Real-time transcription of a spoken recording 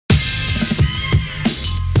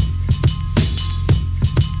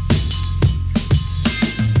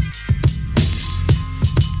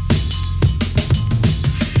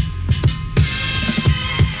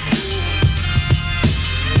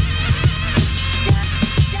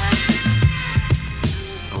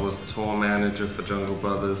manager for Jungle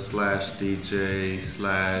Brothers slash DJ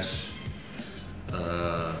slash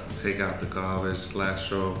take out the garbage slash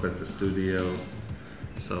show up at the studio.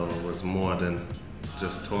 So it was more than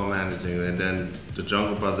just tour managing. And then the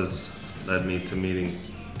Jungle Brothers led me to meeting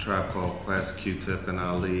Tribe Called Quest, Q-Tip and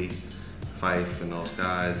Ali, Fife and those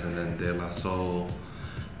guys, and then De La Soul.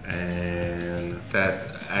 And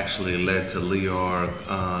that actually led to Lior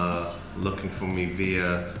looking for me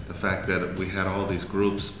via the fact that we had all these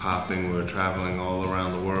groups popping. We were traveling all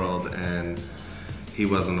around the world and he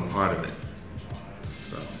wasn't a part of it.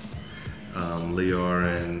 So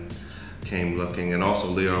Lior and came looking, and also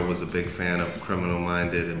Lior was a big fan of Criminal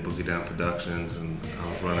Minded and Boogie Down Productions, and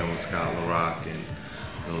I was running with Scott LaRock and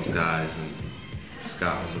those guys, and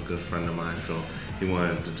Scott was a good friend of mine, so he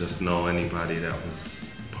wanted to just know anybody that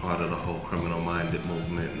was part of the whole Criminal Minded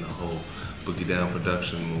movement and the whole Boogie Down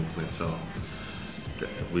Production movement. So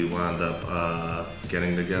we wound up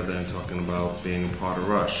getting together and talking about being a part of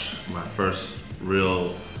Rush. My first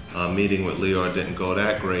real meeting with Lior didn't go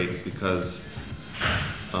that great because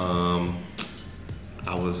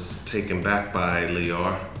I was taken back by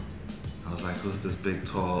Lior. I was like, who's this big,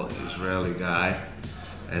 tall Israeli guy?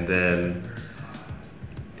 And then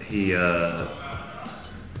he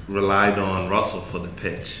relied on Russell for the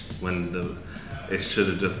pitch when it should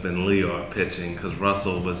have just been Lior pitching, because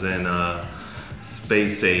Russell was in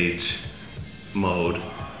space age mode.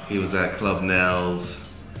 He was at Club Nels.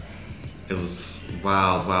 It was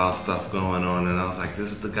wild, wild stuff going on, and I was like,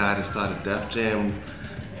 this is the guy that started Def Jam,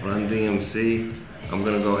 Run DMC. I'm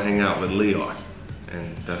gonna go hang out with Lior.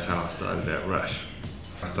 And that's how I started at Rush.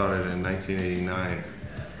 I started in 1989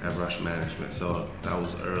 at Rush Management, so that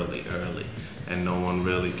was early. And no one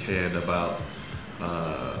really cared about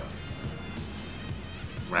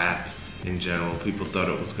rap in general. People thought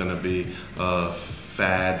it was gonna be a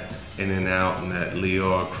fad in and out, and that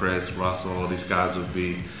Lior, Chris, Russell, all these guys would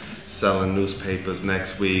be selling newspapers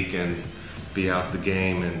next week and be out the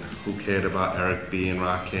game, and who cared about Eric B and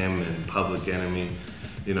Rakim and Public Enemy.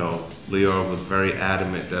 You know, Lior was very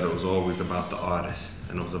adamant that it was always about the artist,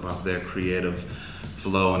 and it was about their creative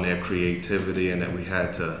flow and their creativity, and that we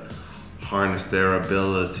had to harness their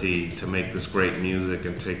ability to make this great music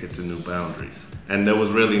and take it to new boundaries. And there was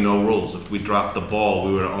really no rules. If we dropped the ball,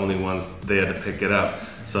 we were the only ones there to pick it up.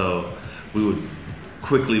 So we would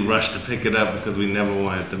quickly rush to pick it up because we never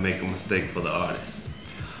wanted to make a mistake for the artist.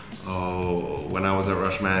 Oh, when I was at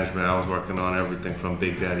Rush Management, I was working on everything from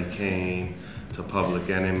Big Daddy Kane to Public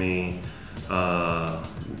Enemy,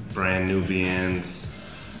 Brand Nubians,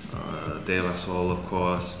 De La Soul, of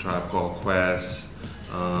course, Tribe Called Quest,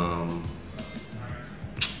 on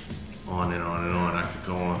and on and on. I could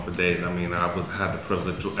go on for days. I mean, had the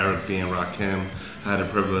privilege of Eric B and Rakim. I had the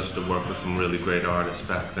privilege to work with some really great artists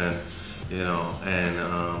back then, you know,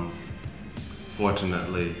 and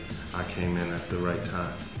fortunately, I came in at the right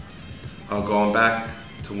time. Going back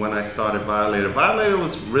to when I started Violator. Violator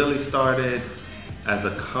was really started as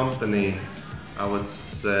a company, I would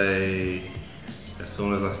say, as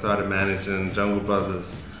soon as I started managing Jungle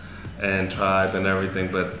Brothers and Tribe and everything,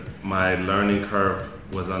 but my learning curve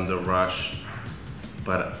was under Rush.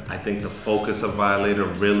 But I think the focus of Violator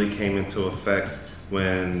really came into effect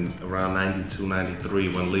when around 92,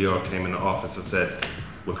 93, when Lior came in the office and said,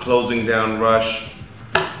 we're closing down Rush,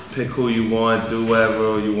 pick who you want, do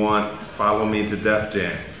whatever you want, follow me to Def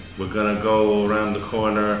Jam. We're gonna go around the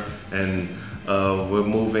corner and we're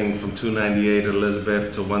moving from 298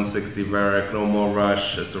 Elizabeth to 160 Varick, no more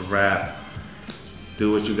Rush, it's a wrap.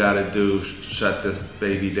 Do what you gotta do, shut this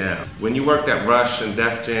baby down. When you worked at Rush and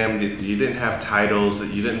Def Jam, you didn't have titles,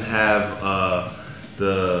 you didn't have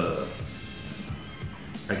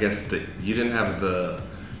you didn't have the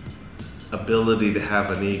ability to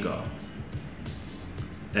have an ego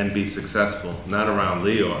and be successful, not around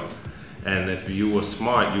Lior. And if you were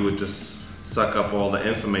smart, you would just suck up all the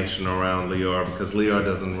information around Lior, because Lior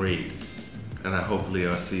doesn't read. And I hope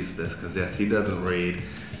Lior sees this, because yes, he doesn't read.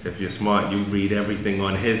 If you're smart, you read everything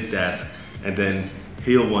on his desk, and then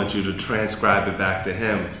he'll want you to transcribe it back to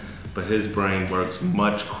him. But his brain works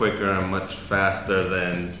much quicker and much faster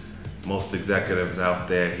than most executives out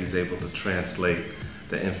there. He's able to translate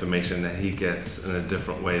the information that he gets in a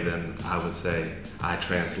different way than I would say I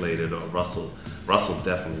translated, or Russell. Russell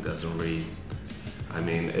definitely doesn't read. I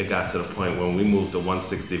mean, it got to the point when we moved to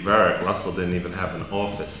 160 Varick, Russell didn't even have an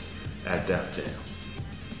office at Def Jam.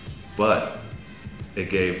 But it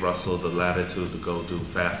gave Russell the latitude to go do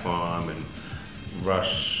Fat Farm and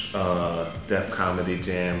Rush, Def Comedy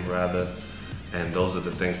Jam rather. And those are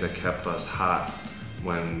the things that kept us hot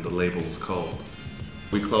when the label was cold.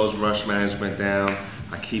 We closed Rush Management down.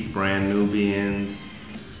 I keep Brand Nubians.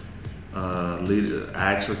 I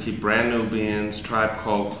actually keep Brand Nubians, Tribe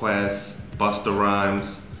Called Quest, Busta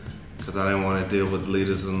Rhymes, because I didn't want to deal with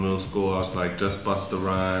leaders in the new school. I was like, just Busta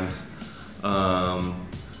Rhymes.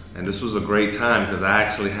 And this was a great time because I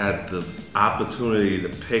actually had the opportunity to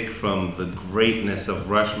pick from the greatness of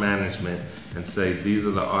Rush Management and say, these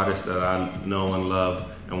are the artists that I know and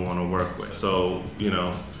love and want to work with. So, you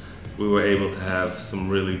know, we were able to have some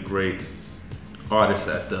really great artists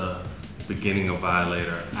at the beginning of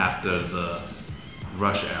Violator after the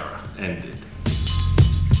Rush era ended.